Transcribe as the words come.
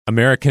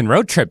American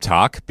Road Trip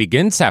Talk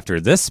begins after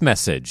this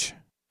message.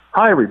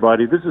 Hi,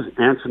 everybody. This is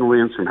Anson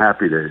Williams from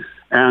Happy Days,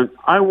 and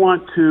I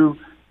want to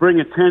bring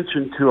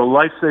attention to a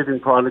life-saving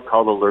product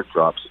called Alert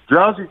Drops.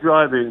 Drowsy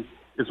driving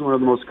is one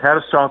of the most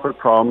catastrophic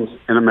problems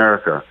in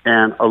America,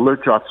 and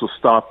Alert Drops will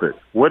stop it.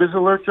 What is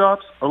Alert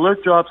Drops?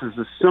 Alert Drops is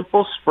a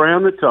simple spray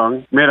on the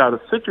tongue made out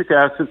of citric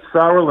acid,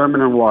 sour lemon,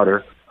 and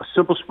water. A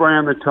simple spray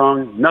on the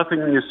tongue,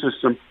 nothing in your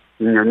system,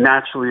 and you're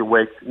naturally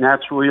awake,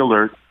 naturally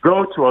alert.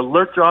 Go to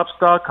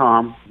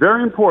alertdrops.com.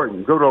 Very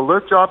important. Go to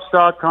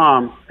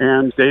alertdrops.com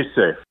and stay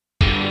safe.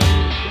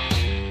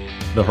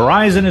 The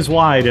horizon is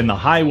wide and the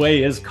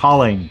highway is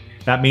calling.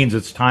 That means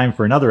it's time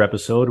for another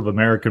episode of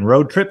American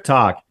Road Trip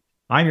Talk.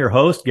 I'm your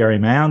host, Gary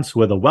Mance,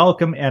 with a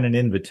welcome and an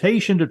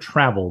invitation to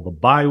travel the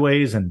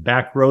byways and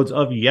back roads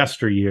of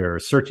yesteryear,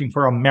 searching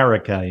for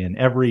America in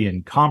every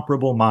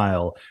incomparable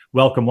mile.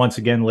 Welcome once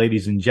again,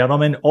 ladies and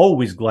gentlemen.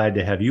 Always glad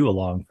to have you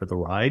along for the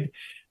ride.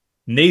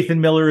 Nathan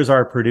Miller is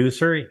our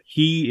producer.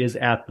 He is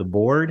at the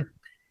board.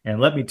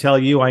 And let me tell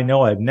you, I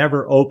know I've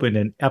never opened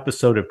an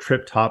episode of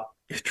Trip Talk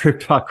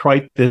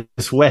quite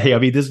this way. I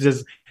mean,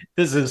 this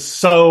is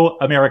so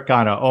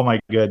Americana. Oh my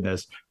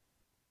goodness.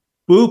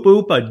 Boop,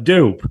 boop, a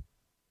doop.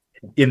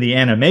 In the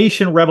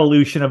animation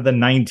revolution of the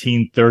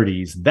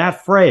 1930s,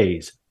 that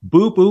phrase,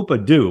 boop, boop, a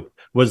doop,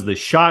 was the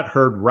shot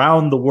heard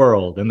round the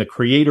world, and the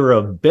creator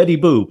of Betty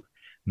Boop,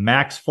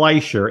 Max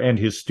Fleischer, and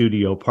his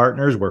studio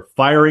partners were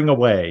firing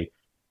away.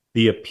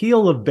 The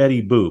appeal of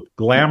Betty Boop,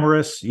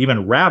 glamorous,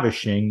 even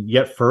ravishing,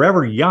 yet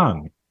forever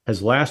young,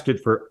 has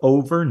lasted for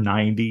over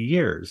 90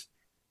 years.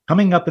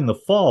 Coming up in the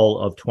fall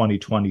of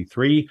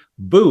 2023,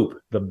 Boop,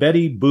 the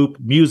Betty Boop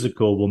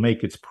musical, will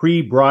make its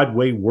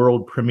pre-Broadway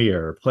world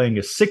premiere, playing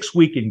a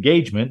 6-week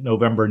engagement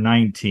November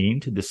 19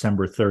 to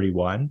December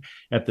 31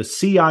 at the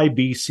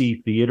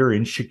CIBC Theatre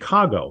in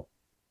Chicago.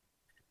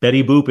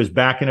 Betty Boop is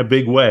back in a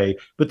big way,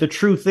 but the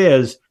truth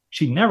is,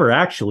 she never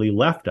actually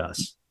left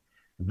us.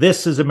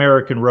 This is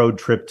American Road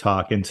Trip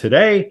Talk, and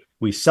today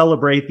we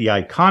celebrate the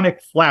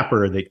iconic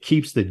flapper that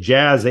keeps the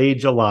jazz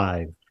age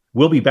alive.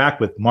 We'll be back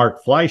with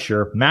Mark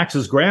Fleischer,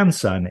 Max's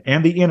grandson,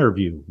 and the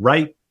interview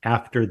right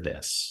after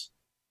this.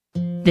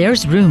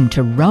 There's room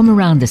to roam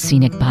around the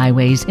scenic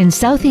byways in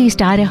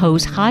southeast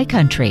Idaho's high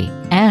country,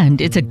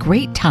 and it's a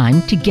great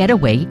time to get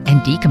away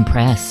and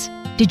decompress.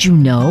 Did you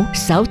know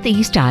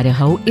southeast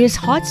Idaho is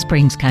hot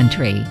springs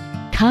country?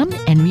 Come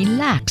and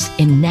relax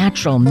in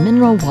natural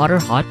mineral water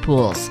hot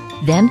pools.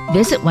 Then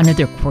visit one of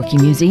their quirky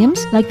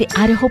museums like the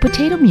Idaho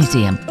Potato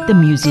Museum, the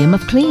Museum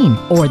of Clean,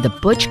 or the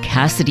Butch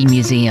Cassidy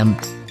Museum.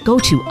 Go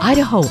to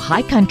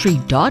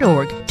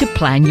idahohighcountry.org to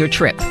plan your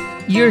trip.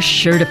 You're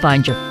sure to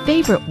find your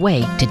favorite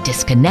way to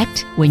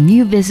disconnect when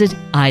you visit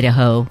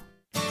Idaho.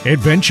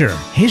 Adventure,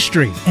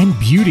 history, and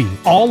beauty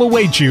all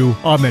await you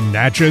on the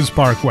Natchez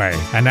Parkway,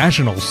 a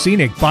national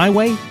scenic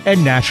byway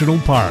and national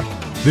park.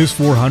 This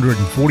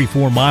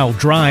 444-mile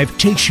drive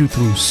takes you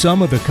through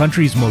some of the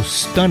country's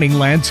most stunning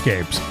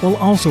landscapes, while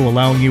also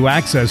allowing you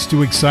access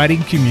to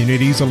exciting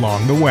communities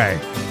along the way.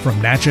 From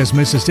Natchez,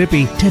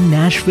 Mississippi to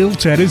Nashville,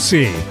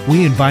 Tennessee,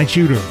 we invite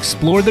you to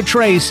explore the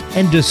Trace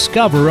and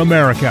discover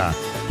America.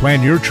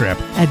 Plan your trip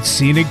at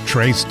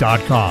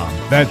scenictrace.com.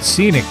 That's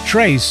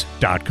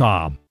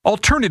scenictrace.com.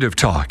 Alternative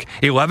Talk,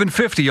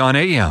 1150 on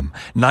AM,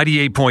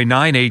 98.9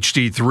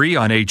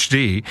 HD3 on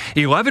HD,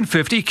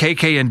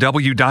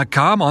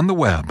 1150kknw.com on the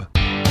web.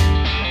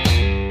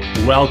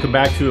 Welcome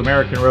back to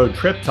American Road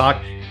Trip Talk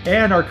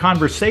and our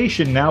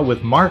conversation now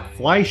with Mark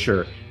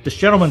Fleischer. This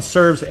gentleman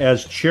serves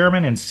as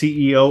chairman and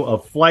CEO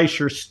of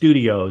Fleischer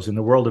Studios. In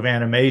the world of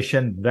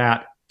animation,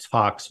 that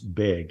talks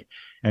big.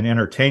 An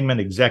entertainment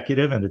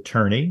executive and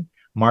attorney,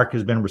 Mark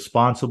has been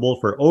responsible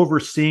for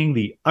overseeing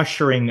the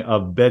ushering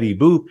of Betty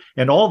Boop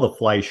and all the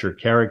Fleischer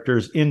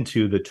characters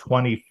into the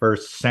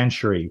 21st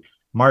century.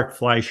 Mark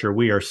Fleischer,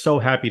 we are so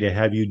happy to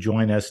have you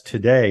join us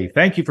today.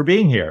 Thank you for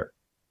being here.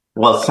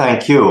 Well,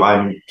 thank you.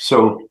 I'm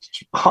so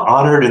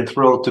honored and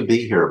thrilled to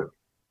be here.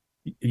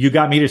 You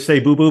got me to say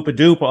boo boop a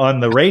doop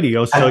on the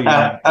radio, so you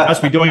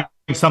must be doing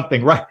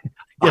something right.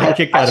 Get a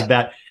kick out of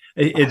that.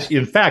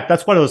 In fact,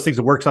 that's one of those things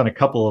that works on a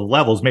couple of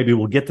levels. Maybe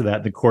we'll get to that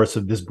in the course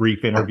of this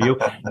brief interview.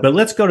 But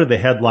let's go to the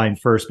headline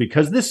first,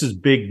 because this is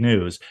big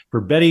news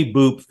for Betty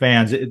Boop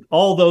fans.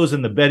 All those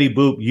in the Betty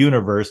Boop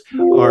universe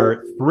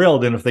are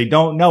thrilled. And if they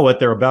don't know it,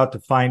 they're about to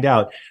find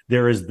out.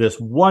 There is this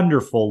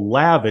wonderful,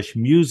 lavish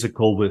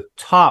musical with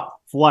top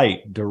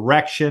flight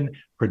direction,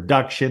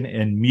 production,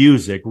 and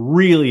music.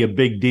 Really a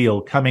big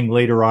deal coming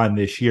later on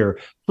this year.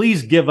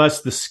 Please give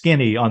us the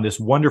skinny on this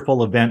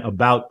wonderful event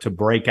about to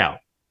break out.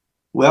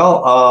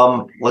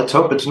 Well, let's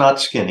hope it's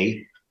not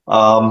skinny.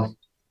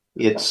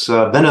 It's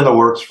been in the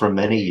works for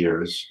many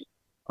years.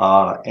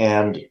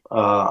 And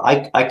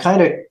I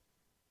kind of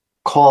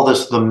call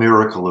this the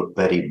miracle of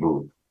Betty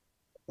Boop.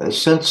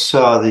 Since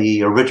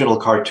the original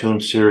cartoon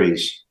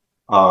series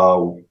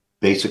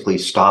basically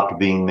stopped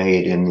being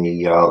made in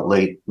the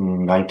late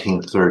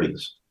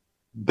 1930s,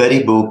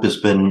 Betty Boop has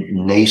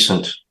been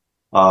nascent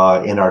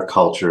in our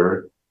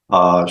culture.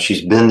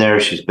 She's been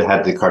there. She's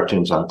had the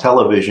cartoons on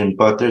television,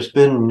 but there's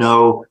been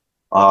no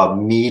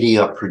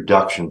media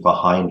production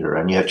behind her,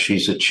 and yet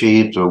she's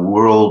achieved a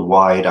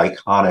worldwide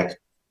iconic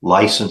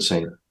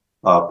licensing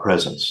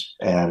presence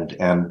and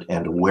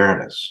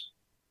awareness.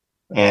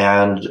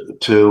 And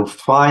to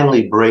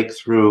finally break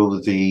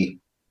through the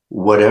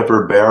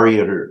whatever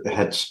barrier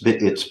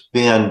it's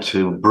been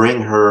to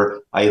bring her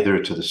either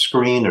to the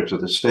screen or to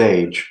the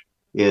stage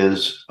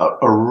is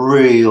a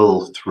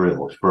real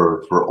thrill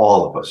for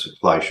all of us at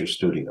Fleischer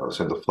Studios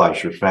and the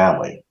Fleischer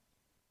family.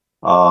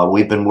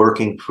 We've been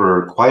working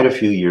for quite a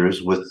few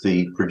years with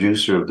the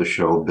producer of the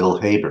show, Bill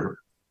Haber,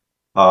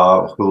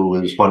 who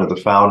is one of the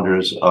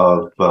founders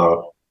of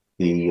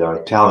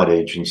the talent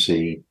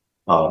agency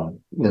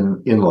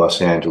in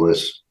Los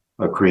Angeles,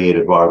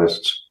 Creative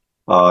Artists.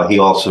 He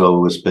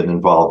also has been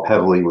involved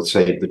heavily with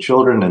Save the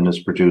Children and has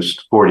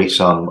produced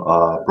 40-some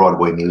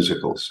Broadway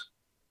musicals.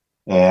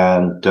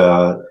 And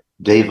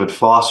David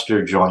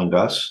Foster joined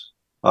us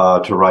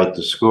to write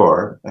the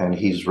score, and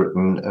he's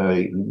written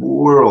a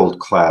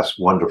world-class,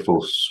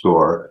 wonderful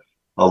score,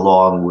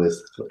 along with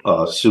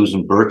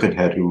Susan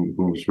Birkenhead,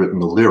 who's written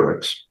the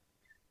lyrics.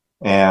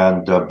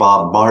 And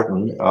Bob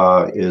Martin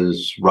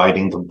is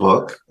writing the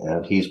book,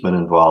 and he's been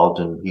involved,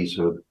 and he's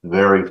a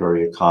very,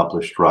 very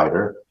accomplished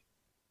writer.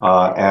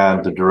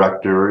 And the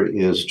director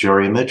is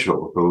Jerry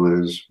Mitchell,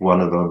 who is one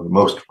of the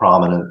most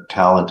prominent,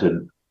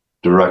 talented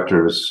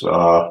directors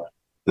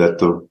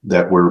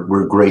that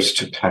we're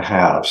graced to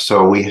have.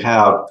 So we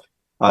have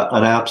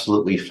an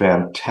absolutely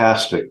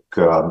fantastic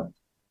group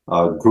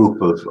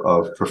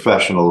of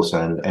professionals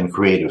and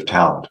creative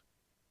talent.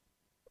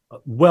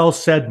 Well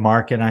said,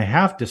 Mark. And I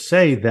have to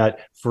say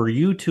that for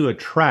you to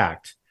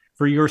attract,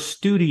 for your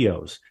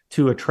studios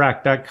to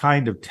attract that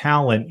kind of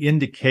talent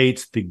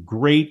indicates the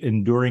great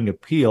enduring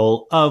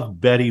appeal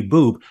of Betty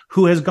Boop,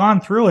 who has gone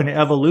through an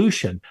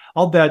evolution.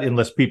 I'll bet,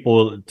 unless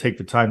people take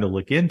the time to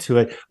look into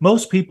it,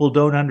 most people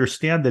don't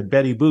understand that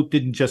Betty Boop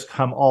didn't just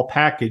come all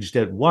packaged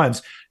at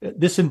once.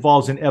 This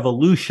involves an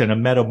evolution, a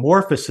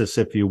metamorphosis,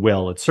 if you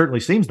will. It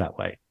certainly seems that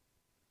way.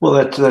 Well,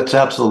 that's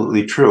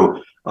absolutely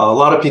true. A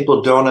lot of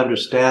people don't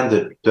understand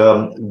that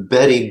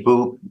Betty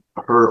Boop,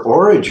 her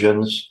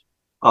origins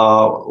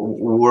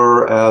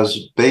were as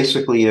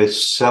basically a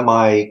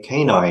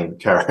semi-canine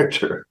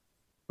character.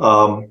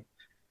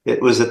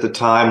 It was at the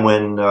time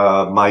when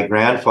my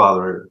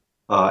grandfather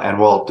and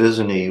Walt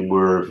Disney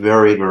were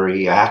very,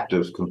 very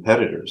active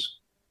competitors.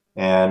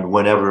 And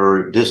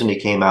whenever Disney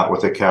came out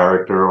with a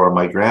character or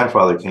my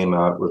grandfather came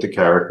out with a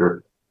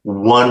character,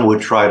 one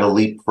would try to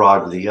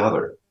leapfrog the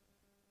other.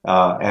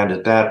 And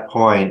at that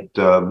point,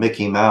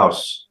 Mickey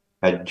Mouse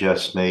had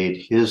just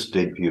made his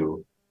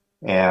debut.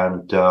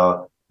 And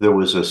there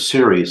was a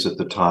series at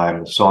the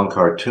time, Song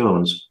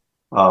Cartoons,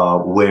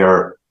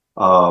 where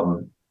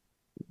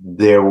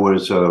there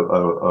was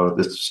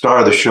the star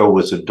of the show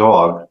was a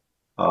dog,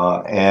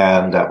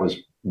 and that was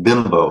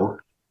Bimbo,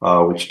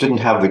 which didn't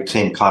have the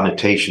same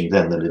connotation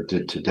then that it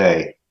did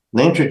today. And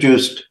they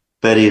introduced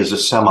Betty as a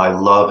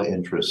semi-love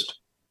interest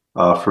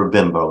for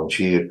Bimbo, and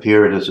she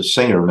appeared as a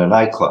singer in a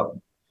nightclub.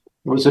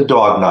 It was a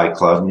dog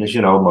nightclub, and as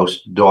you know,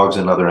 most dogs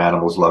and other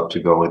animals love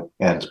to go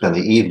and spend the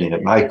evening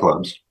at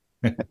nightclubs.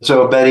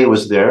 So Betty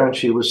was there, and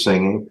she was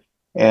singing,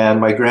 and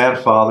my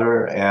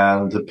grandfather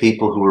and the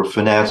people who were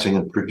financing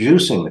and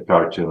producing the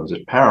cartoons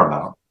at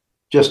Paramount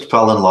just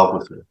fell in love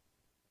with her.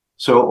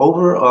 So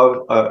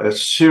over a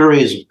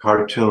series of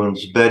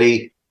cartoons,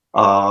 Betty,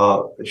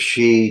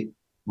 she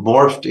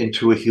morphed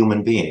into a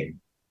human being,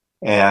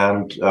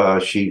 and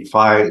she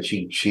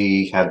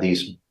had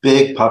these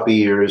big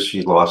puppy ears.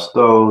 She lost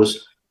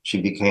those.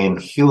 She became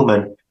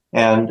human,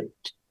 and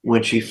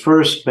when she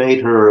first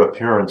made her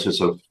appearance as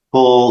a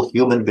full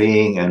human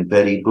being and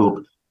Betty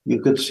Boop, you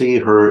could see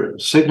her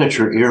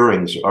signature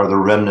earrings are the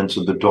remnants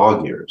of the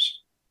dog ears.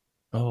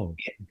 Oh.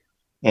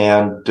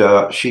 And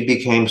she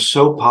became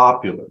so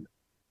popular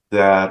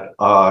that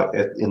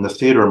in the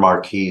theater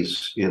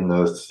marquees in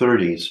the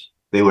 30s,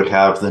 they would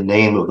have the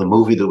name of the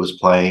movie that was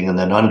playing, and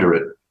then under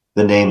it,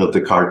 the name of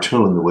the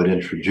cartoon that would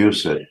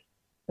introduce it.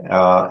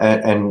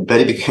 And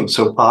Betty became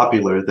so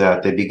popular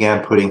that they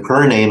began putting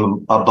her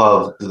name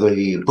above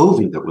the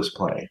movie that was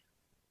playing.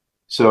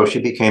 So she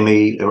became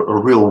a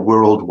real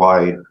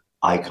worldwide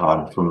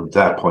icon from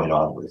that point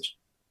onwards.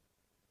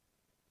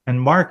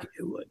 And Mark,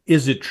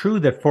 is it true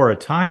that for a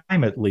time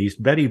at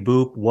least, Betty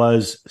Boop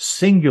was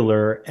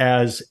singular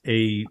as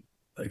a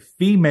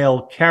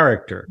female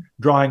character,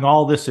 drawing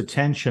all this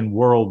attention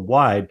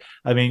worldwide?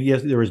 I mean,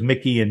 yes, there was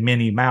Mickey and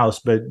Minnie Mouse,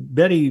 but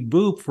Betty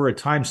Boop for a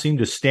time seemed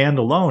to stand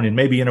alone, and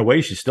maybe in a way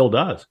she still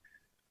does.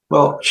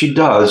 Well, she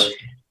does.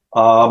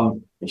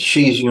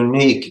 She's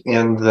unique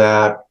in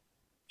that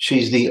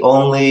she's the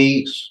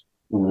only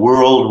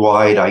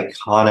worldwide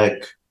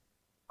iconic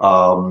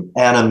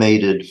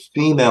animated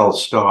female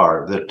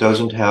star that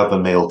doesn't have a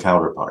male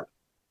counterpart.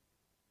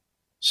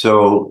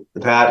 So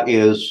that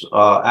is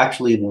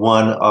actually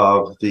one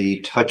of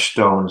the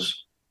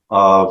touchstones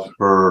of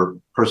her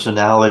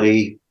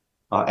personality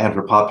and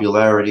her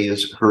popularity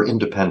is her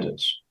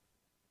independence.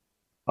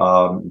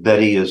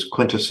 Betty is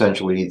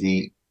quintessentially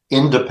the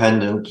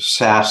independent,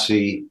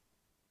 sassy,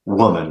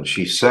 woman.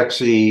 She's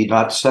sexy,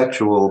 not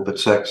sexual, but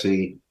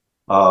sexy.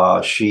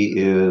 She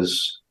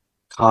is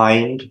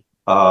kind.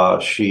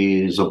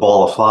 She's a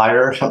ball of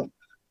fire.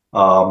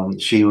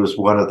 She was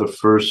one of the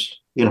first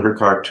in her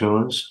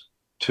cartoons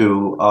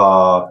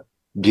to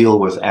deal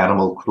with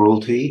animal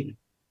cruelty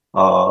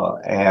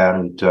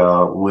and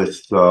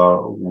with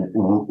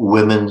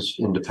women's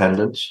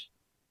independence,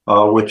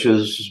 which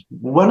is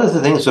one of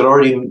the things that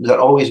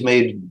always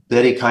made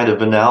Betty kind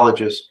of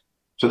analogous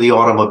to the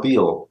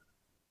automobile,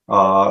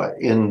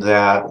 in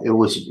that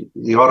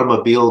the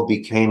automobile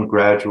became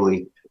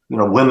gradually,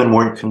 women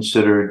weren't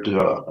considered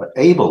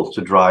able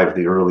to drive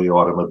the early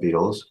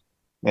automobiles.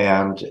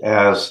 And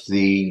as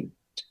the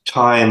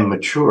time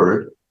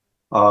matured,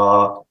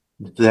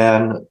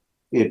 then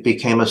it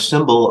became a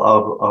symbol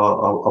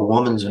of a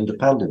woman's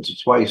independence.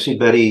 It's why you see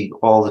Betty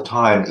all the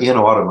time in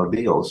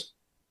automobiles.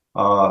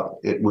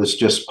 It was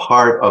just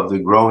part of the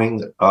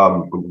growing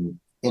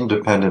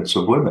independence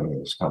of women in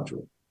this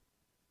country.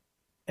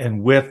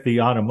 And with the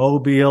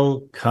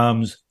automobile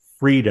comes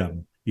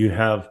freedom. You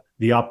have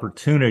the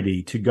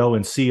opportunity to go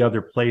and see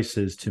other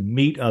places, to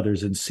meet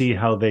others and see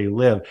how they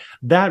live.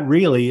 That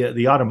really,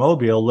 the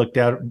automobile, looked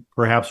at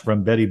perhaps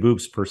from Betty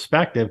Boop's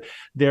perspective,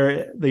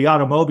 the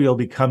automobile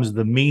becomes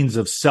the means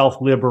of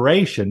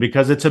self-liberation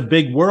because it's a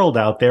big world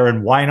out there,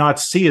 and why not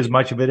see as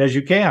much of it as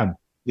you can?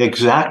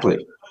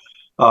 Exactly.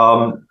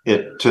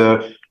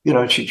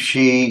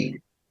 She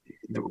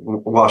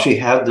while she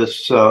had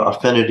this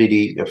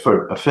affinity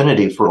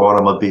for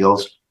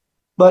automobiles,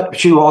 but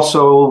she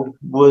also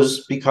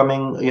was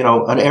becoming,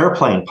 an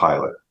airplane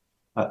pilot,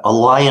 a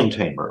lion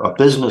tamer, a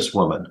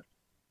businesswoman,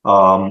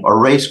 a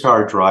race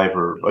car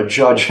driver, a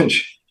judge, and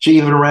she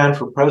even ran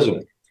for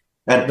president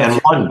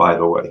and won, by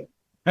the way.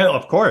 Oh,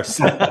 of course.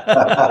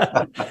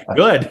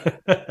 Good.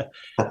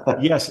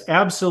 Yes,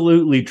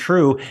 absolutely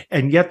true.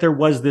 And yet there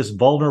was this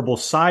vulnerable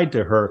side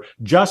to her.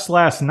 Just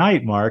last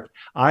night, Mark,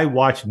 I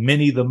watched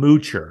Minnie the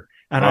Moocher,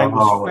 and I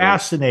was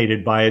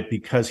fascinated by it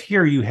because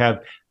here you have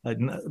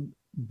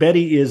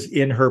Betty is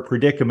in her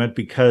predicament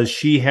because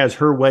she has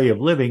her way of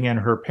living, and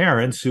her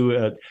parents,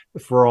 who,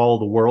 for all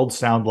the world,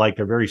 sound like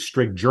they're very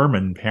strict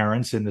German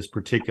parents in this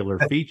particular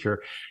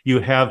feature. You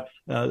have,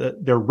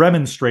 they're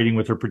remonstrating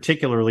with her,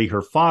 particularly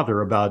her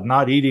father, about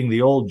not eating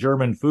the old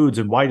German foods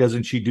and why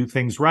doesn't she do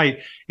things right?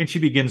 And she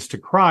begins to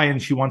cry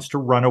and she wants to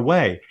run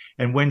away.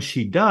 And when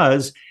she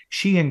does,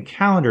 she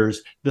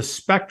encounters the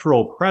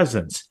spectral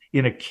presence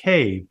in a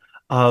cave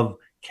of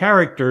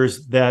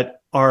characters that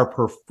are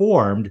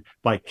performed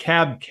by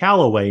Cab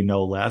Calloway,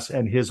 no less,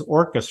 and his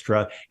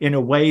orchestra in a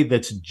way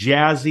that's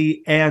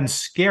jazzy and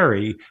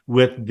scary,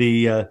 with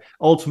the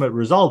ultimate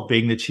result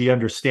being that she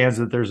understands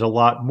that there's a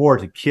lot more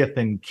to kith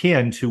and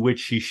kin to which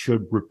she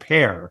should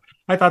repair.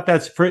 I thought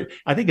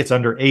I think it's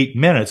under 8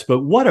 minutes,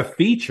 but what a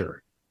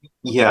feature.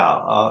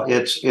 Yeah,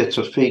 it's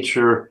a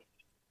feature.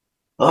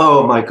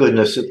 Oh my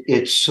goodness,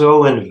 it's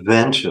so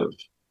inventive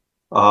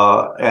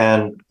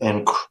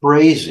and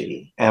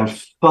crazy and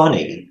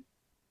funny.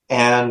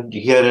 And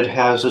yet it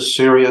has a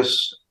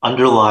serious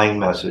underlying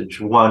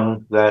message,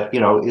 one that,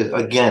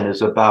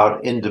 is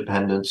about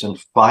independence and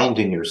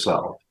finding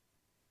yourself.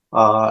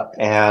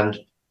 And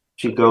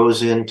she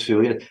goes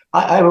into,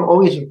 I've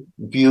always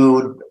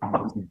viewed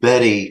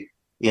Betty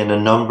in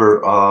a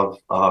number of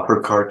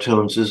her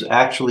cartoons as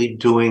actually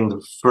doing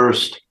the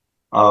first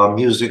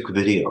music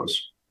videos.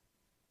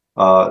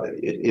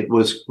 It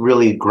was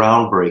really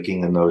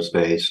groundbreaking in those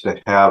days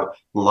to have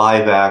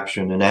live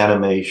action and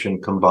animation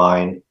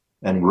combined,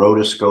 and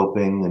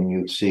rotoscoping, and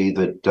you'd see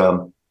that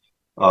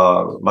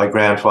my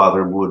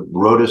grandfather would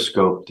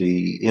rotoscope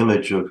the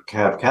image of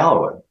Cab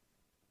Calloway.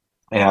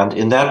 And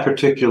in that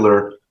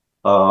particular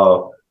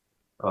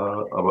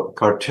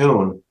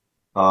cartoon,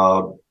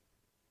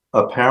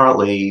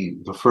 apparently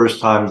the first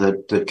time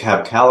that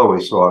Cab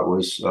Calloway saw it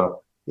was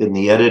in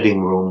the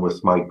editing room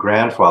with my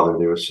grandfather.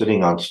 They were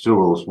sitting on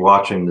stools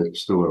watching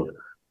this through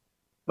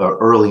an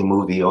early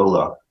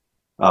moviola.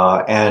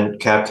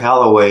 And Cab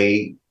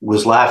Calloway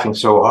was laughing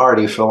so hard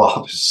he fell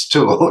off his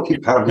stool. He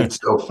found it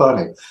so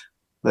funny.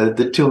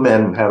 The two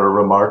men had a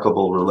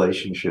remarkable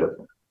relationship,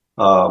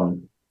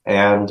 and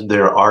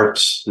their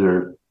arts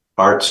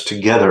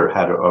together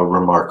had a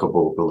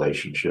remarkable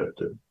relationship.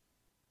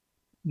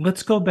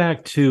 Let's go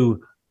back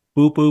to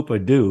Boop Boop a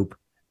Doop.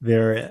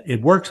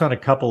 It works on a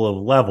couple of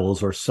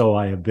levels, or so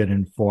I have been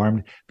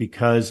informed,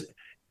 because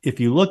if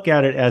you look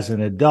at it as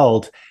an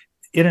adult,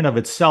 in and of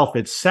itself,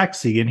 it's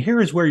sexy. And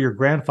here is where your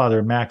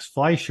grandfather, Max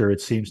Fleischer,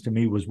 it seems to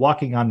me, was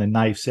walking on the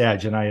knife's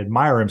edge. And I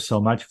admire him so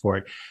much for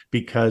it,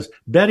 because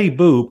Betty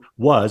Boop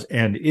was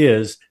and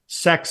is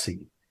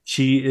sexy.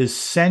 She is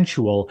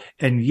sensual,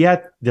 and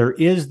yet there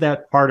is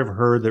that part of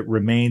her that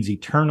remains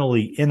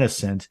eternally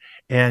innocent.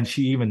 And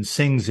she even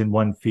sings in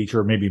one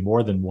feature, or maybe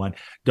more than one,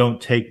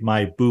 "Don't take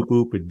my boop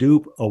boop a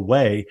doop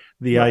away."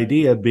 The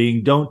idea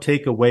being, don't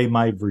take away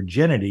my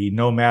virginity,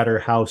 no matter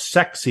how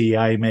sexy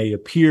I may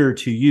appear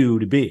to you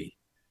to be.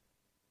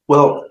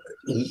 Well,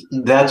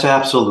 that's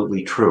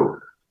absolutely true.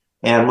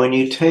 And when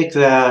you take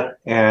that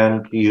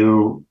and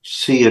you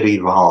see it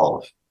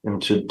evolve,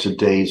 into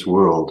today's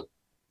world.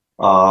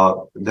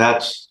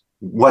 That's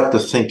what the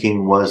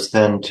thinking was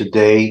then.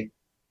 Today,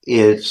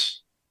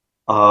 it's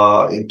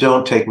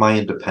don't take my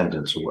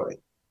independence away.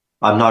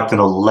 I'm not going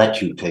to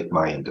let you take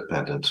my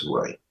independence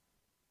away.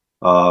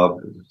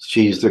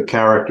 She's the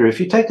character. If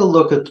you take a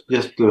look at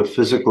just the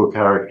physical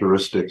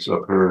characteristics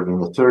of her in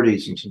the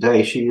 30s and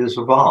today, she has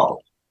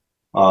evolved.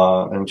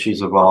 And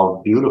she's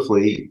evolved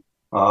beautifully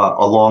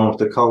along with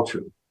the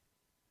culture.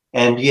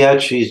 And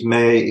yet she's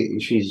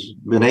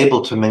been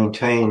able to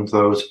maintain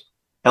those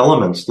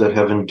elements that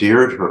have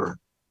endeared her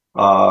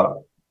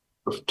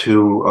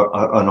to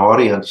an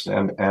audience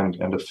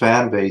and a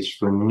fan base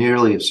for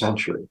nearly a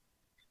century.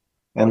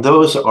 And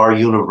those are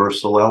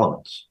universal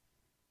elements.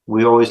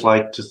 We always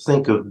like to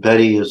think of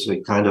Betty as a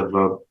kind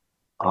of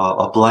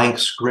a blank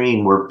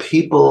screen where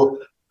people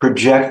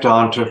project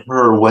onto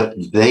her what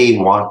they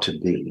want to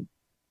be.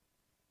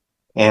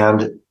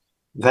 And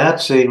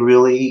that's a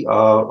really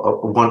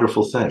a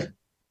wonderful thing.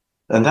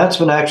 And that's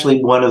been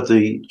actually one of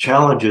the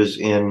challenges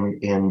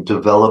in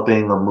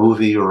developing a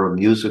movie or a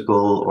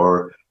musical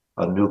or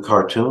a new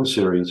cartoon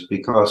series,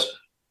 because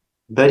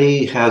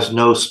Betty has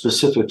no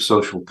specific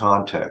social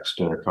context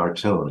in her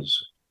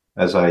cartoons.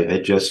 As I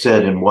had just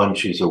said, in one,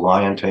 she's a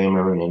lion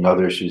tamer, in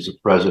another, she's a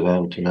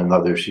president, in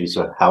another, she's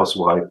a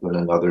housewife, in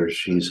another,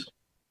 she's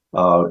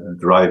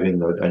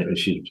driving,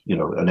 she's,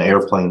 an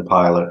airplane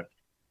pilot.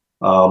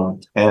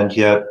 And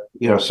yet,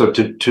 so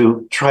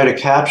to try to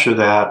capture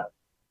that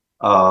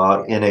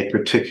in a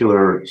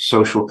particular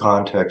social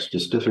context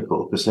is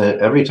difficult, because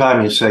every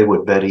time you say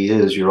what Betty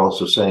is, you're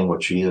also saying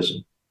what she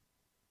isn't.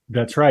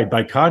 That's right.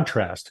 By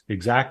contrast,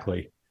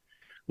 exactly.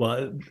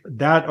 Well,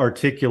 that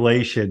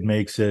articulation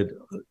makes it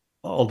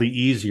all the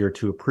easier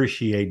to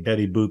appreciate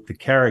Betty Boop, the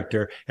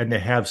character, and to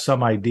have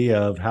some idea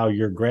of how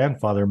your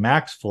grandfather,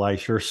 Max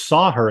Fleischer,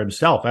 saw her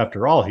himself.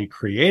 After all, he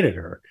created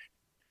her.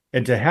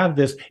 And to have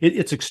this,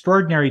 it's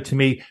extraordinary to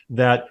me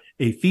that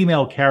a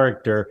female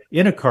character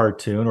in a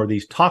cartoon, or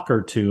these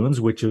talk-cartoons,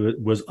 which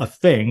was a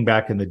thing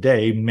back in the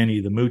day,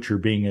 Minnie the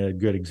Moocher being a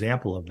good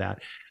example of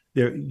that,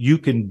 you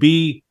can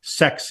be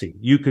sexy,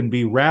 you can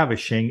be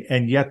ravishing,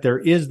 and yet there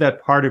is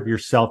that part of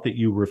yourself that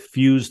you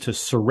refuse to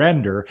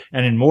surrender.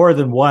 And in more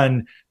than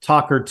one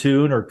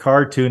talk-cartoon or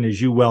cartoon, as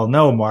you well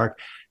know, Mark,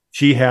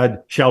 she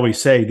had, shall we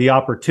say, the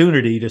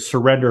opportunity to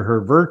surrender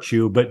her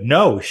virtue, but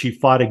no, she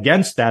fought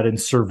against that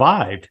and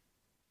survived.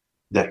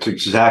 That's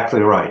exactly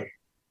right.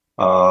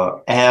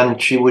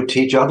 And she would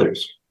teach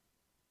others.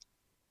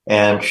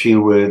 And she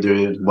would,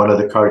 one of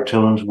the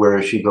cartoons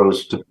where she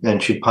goes to,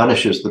 and she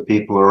punishes the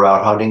people who are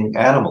out hunting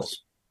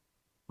animals,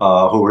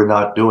 who are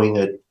not doing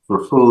it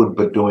for food,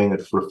 but doing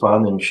it for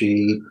fun. And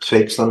she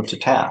takes them to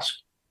task.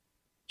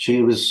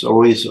 She was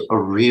always a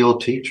real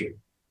teacher.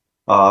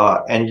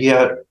 And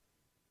yet,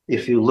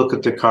 if you look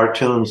at the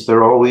cartoons,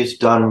 they're always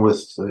done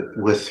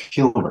with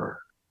humor.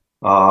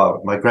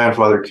 My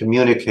grandfather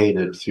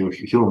communicated through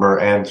humor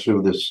and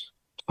through this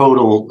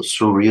total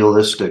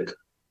surrealistic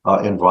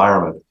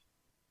environment.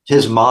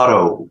 His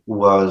motto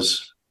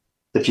was,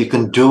 if you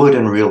can do it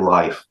in real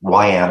life,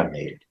 why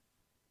animate it?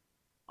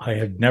 I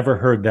had never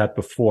heard that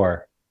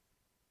before.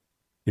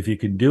 If you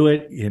can do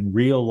it in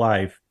real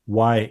life,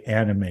 why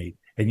animate?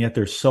 And yet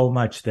there's so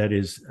much that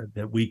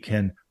we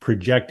can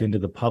project into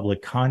the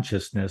public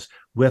consciousness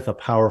with a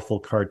powerful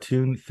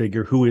cartoon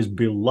figure who is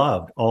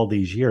beloved all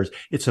these years.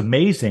 It's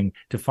amazing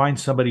to find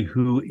somebody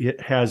who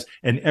has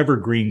an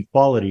evergreen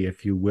quality,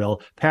 if you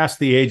will, past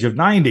the age of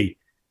 90.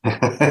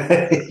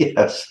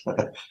 Yes,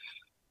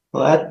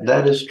 well,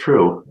 that is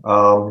true.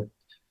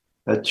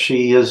 That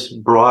she has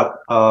brought,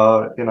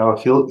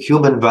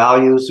 human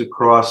values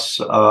across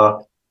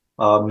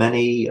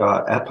many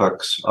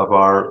epochs of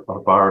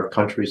our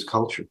country's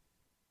culture.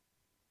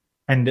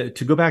 And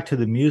to go back to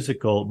the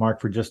musical,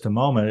 Mark, for just a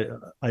moment,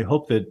 I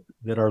hope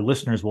that our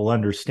listeners will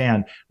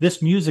understand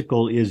this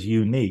musical is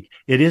unique.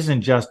 It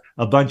isn't just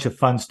a bunch of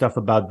fun stuff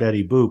about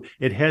Betty Boop.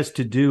 It has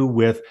to do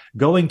with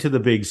going to the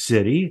big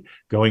city,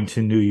 going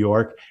to New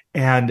York,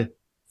 and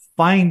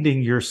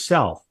finding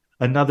yourself,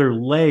 another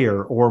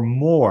layer or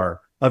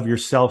more of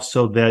yourself,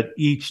 so that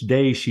each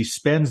day she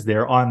spends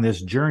there on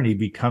this journey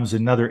becomes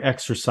another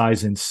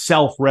exercise in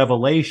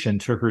self-revelation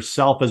to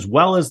herself as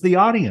well as the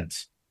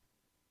audience.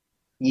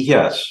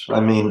 Yes, I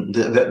mean,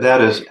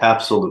 that is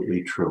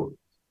absolutely true.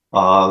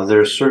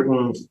 There's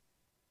certain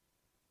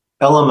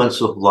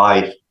elements of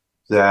life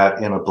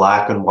that in a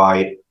black and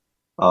white,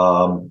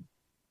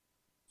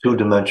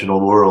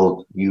 two-dimensional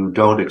world, you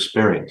don't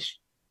experience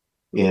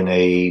in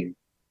a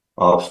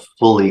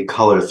fully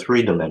color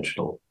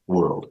three-dimensional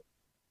world.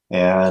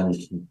 And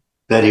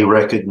Betty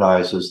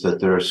recognizes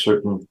that there are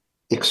certain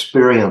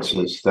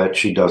experiences that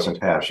she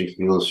doesn't have. She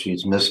feels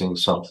she's missing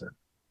something.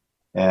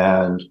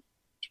 And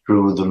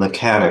through the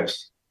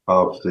mechanics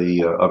of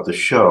the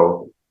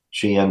show,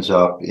 she ends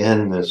up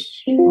in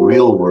this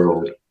real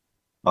world.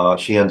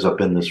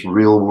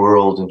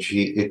 And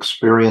she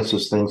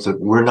experiences things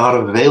that were not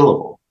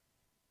available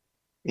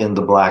in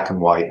the black and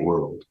white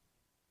world.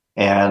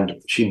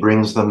 And she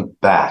brings them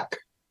back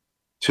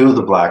to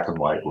the black and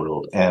white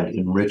world and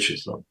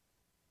enriches them.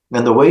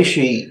 And the way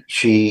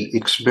she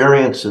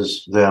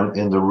experiences them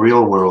in the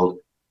real world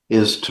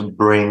is to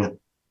bring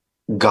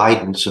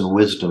guidance and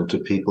wisdom to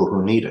people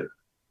who need it.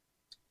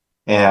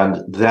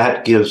 And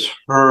that gives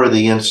her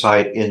the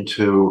insight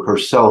into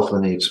herself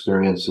and the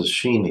experiences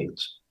she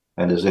needs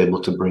and is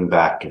able to bring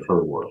back to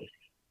her world.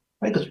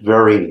 I think it's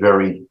very,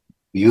 very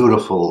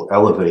beautiful,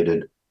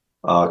 elevated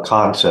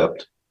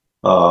concept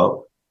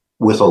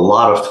with a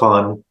lot of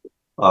fun,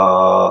 a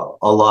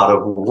lot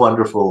of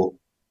wonderful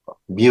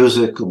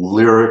music,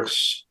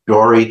 lyrics,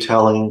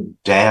 storytelling,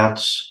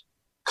 dance,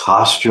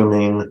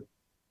 costuming,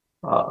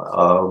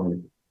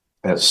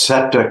 and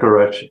set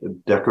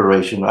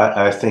decoration.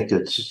 I think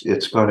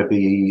it's going to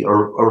be a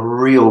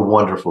real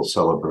wonderful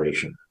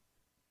celebration.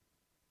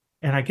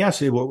 And I guess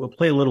we'll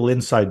play a little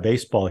inside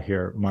baseball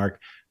here, Mark.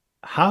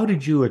 How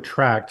did you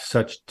attract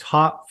such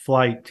top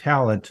flight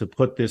talent to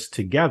put this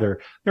together?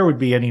 There would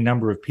be any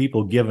number of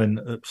people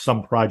given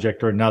some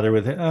project or another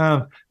with,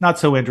 not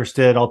so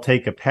interested, I'll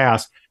take a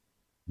pass.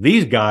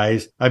 These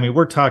guys, I mean,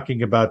 we're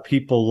talking about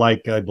people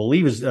like, I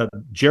believe is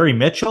Jerry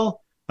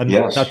Mitchell. I'm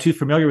Yes. not too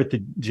familiar with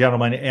the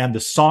gentleman and the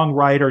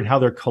songwriter and how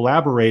they're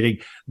collaborating.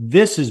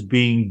 This is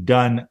being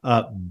done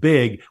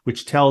big,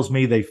 which tells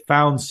me they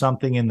found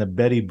something in the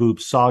Betty Boop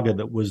saga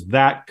that was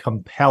that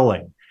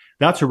compelling.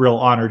 That's a real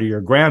honor to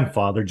your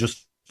grandfather,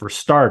 just for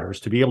starters,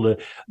 to be able to,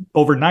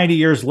 over 90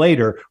 years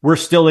later, we're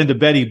still into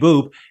Betty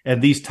Boop,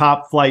 and these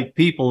top flight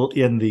people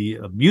in the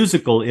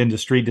musical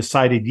industry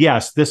decided,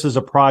 yes, this is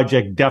a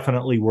project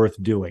definitely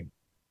worth doing.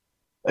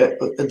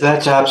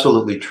 That's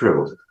absolutely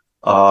true.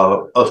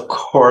 Of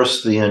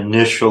course, the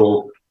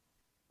initial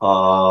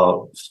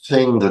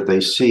thing that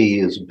they see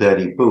is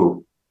Betty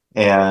Boop,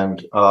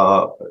 and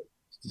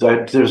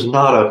there's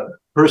not a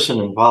person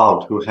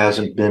involved who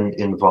hasn't been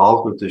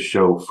involved with the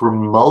show for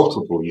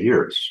multiple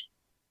years.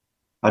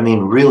 I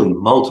mean, really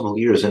multiple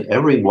years, and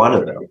every one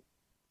of them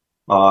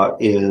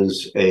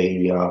is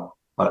an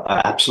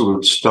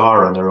absolute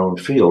star in their own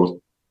field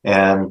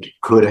and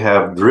could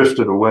have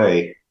drifted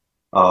away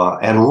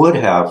and would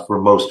have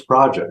for most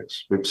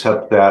projects,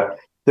 except that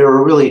there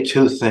were really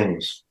two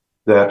things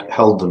that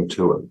held them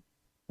to it.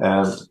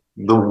 And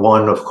the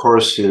one, of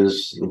course,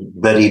 is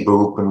Betty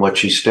Boop and what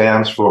she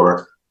stands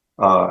for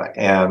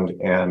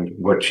and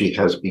what she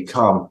has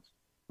become.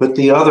 But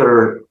the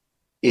other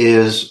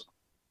is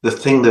the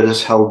thing that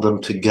has held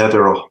them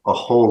together a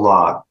whole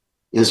lot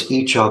is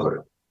each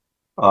other.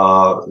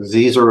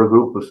 These are a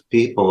group of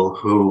people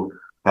who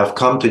have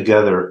come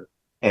together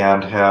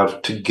and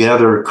have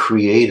together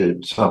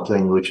created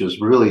something which is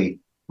really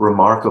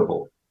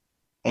remarkable.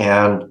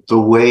 And the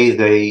way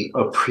they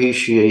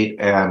appreciate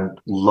and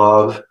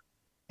love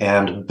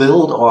and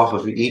build off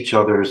of each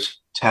other's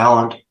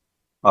talent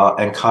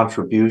and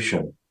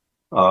contribution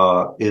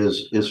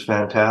is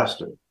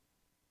fantastic.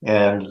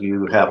 And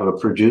you have a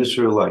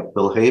producer like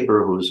Bill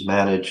Haber who's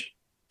managed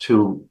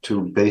to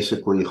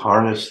basically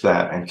harness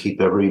that and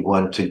keep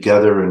everyone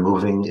together and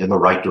moving in the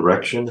right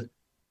direction.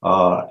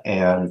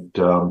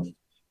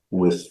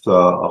 With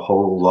a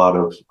whole lot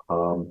of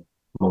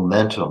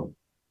momentum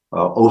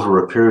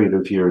over a period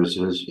of years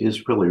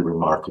is really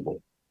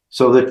remarkable.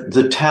 So that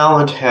the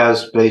talent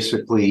has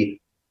basically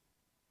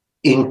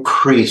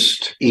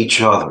increased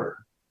each other,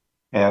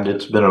 and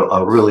it's been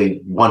a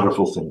really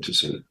wonderful thing to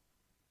see.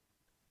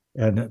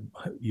 And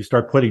you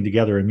start putting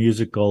together a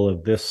musical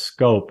of this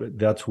scope,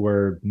 that's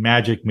where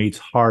magic meets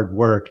hard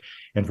work.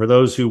 And for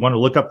those who want to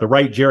look up the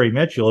right Jerry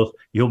Mitchell,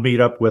 you'll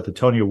meet up with a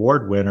Tony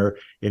Award winner.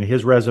 In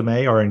his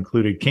resume are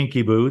included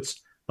Kinky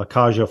Boots,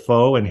 Acacia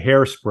Faux, and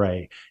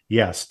Hairspray.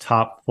 Yes,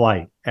 top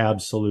flight.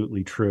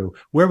 Absolutely true.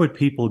 Where would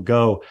people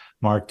go,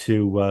 Mark,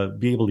 to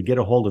be able to get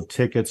a hold of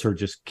tickets or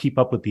just keep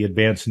up with the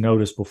advance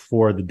notice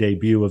before the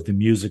debut of the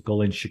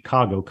musical in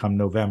Chicago come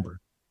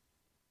November?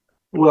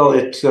 Well,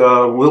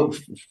 will,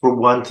 for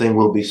one thing,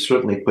 we'll be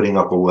certainly putting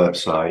up a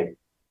website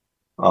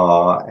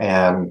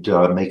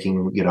and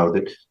making,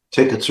 the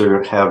tickets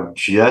have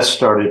just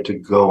started to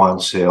go on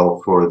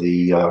sale for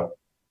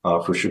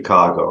for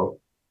Chicago.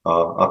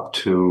 Up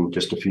to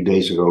just a few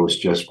days ago, it was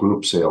just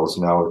group sales.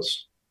 Now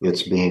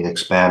it's being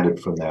expanded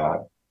from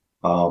that.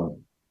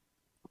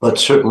 But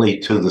certainly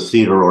to the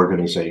theater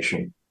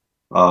organization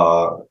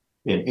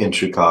in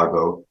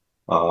Chicago.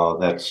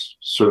 That's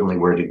certainly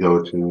where to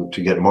go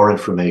to get more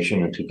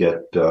information and to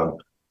get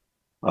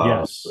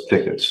yes.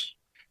 tickets.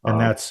 And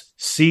that's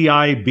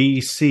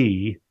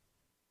CIBC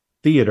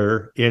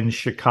Theatre in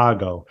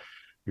Chicago.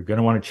 You're going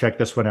to want to check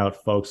this one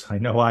out, folks. I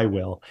know I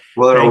will.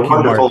 Well, they're a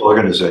wonderful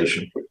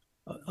organization.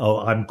 Oh,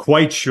 I'm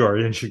quite sure.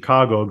 In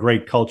Chicago, a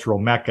great cultural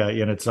mecca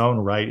in its own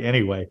right.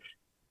 Anyway,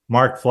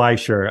 Mark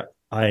Fleischer,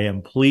 I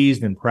am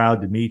pleased and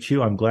proud to meet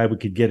you. I'm glad we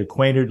could get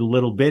acquainted a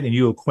little bit, and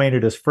you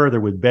acquainted us further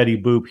with Betty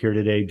Boop here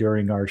today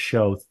during our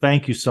show.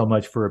 Thank you so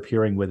much for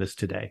appearing with us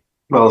today.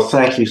 Well,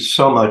 thank you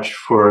so much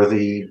for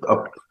the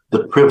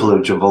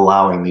privilege of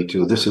allowing me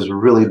to. This has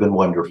really been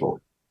wonderful.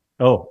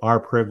 Oh, our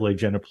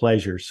privilege and a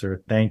pleasure,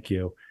 sir. Thank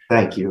you.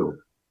 Thank you.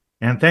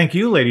 And thank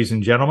you, ladies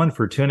and gentlemen,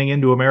 for tuning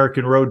into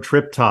American Road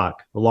Trip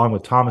Talk, along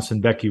with Thomas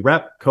and Becky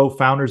Repp,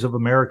 co-founders of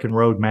American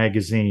Road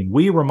Magazine.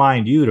 We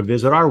remind you to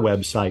visit our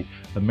website,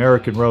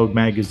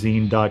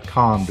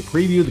 AmericanRoadMagazine.com, to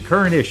preview the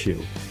current issue.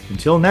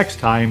 Until next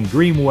time,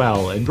 dream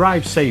well and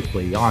drive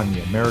safely on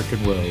the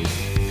American road.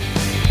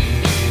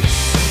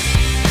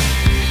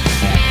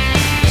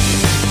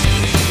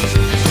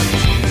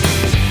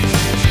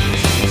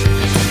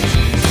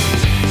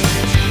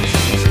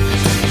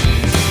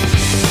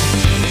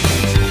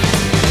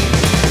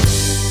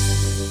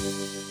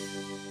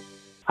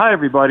 Hi,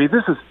 everybody.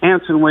 This is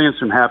Anson Williams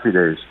from Happy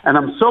Days, and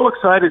I'm so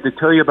excited to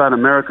tell you about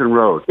American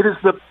Road. It is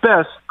the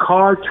best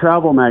car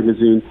travel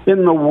magazine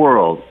in the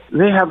world.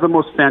 They have the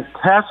most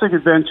fantastic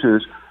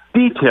adventures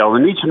detailed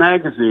in each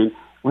magazine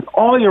with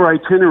all your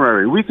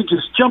itinerary. We could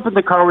just jump in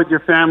the car with your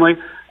family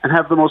and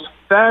have the most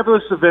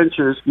fabulous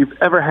adventures you've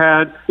ever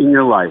had in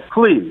your life.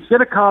 Please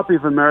get a copy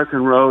of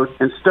American Road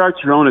and start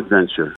your own adventure.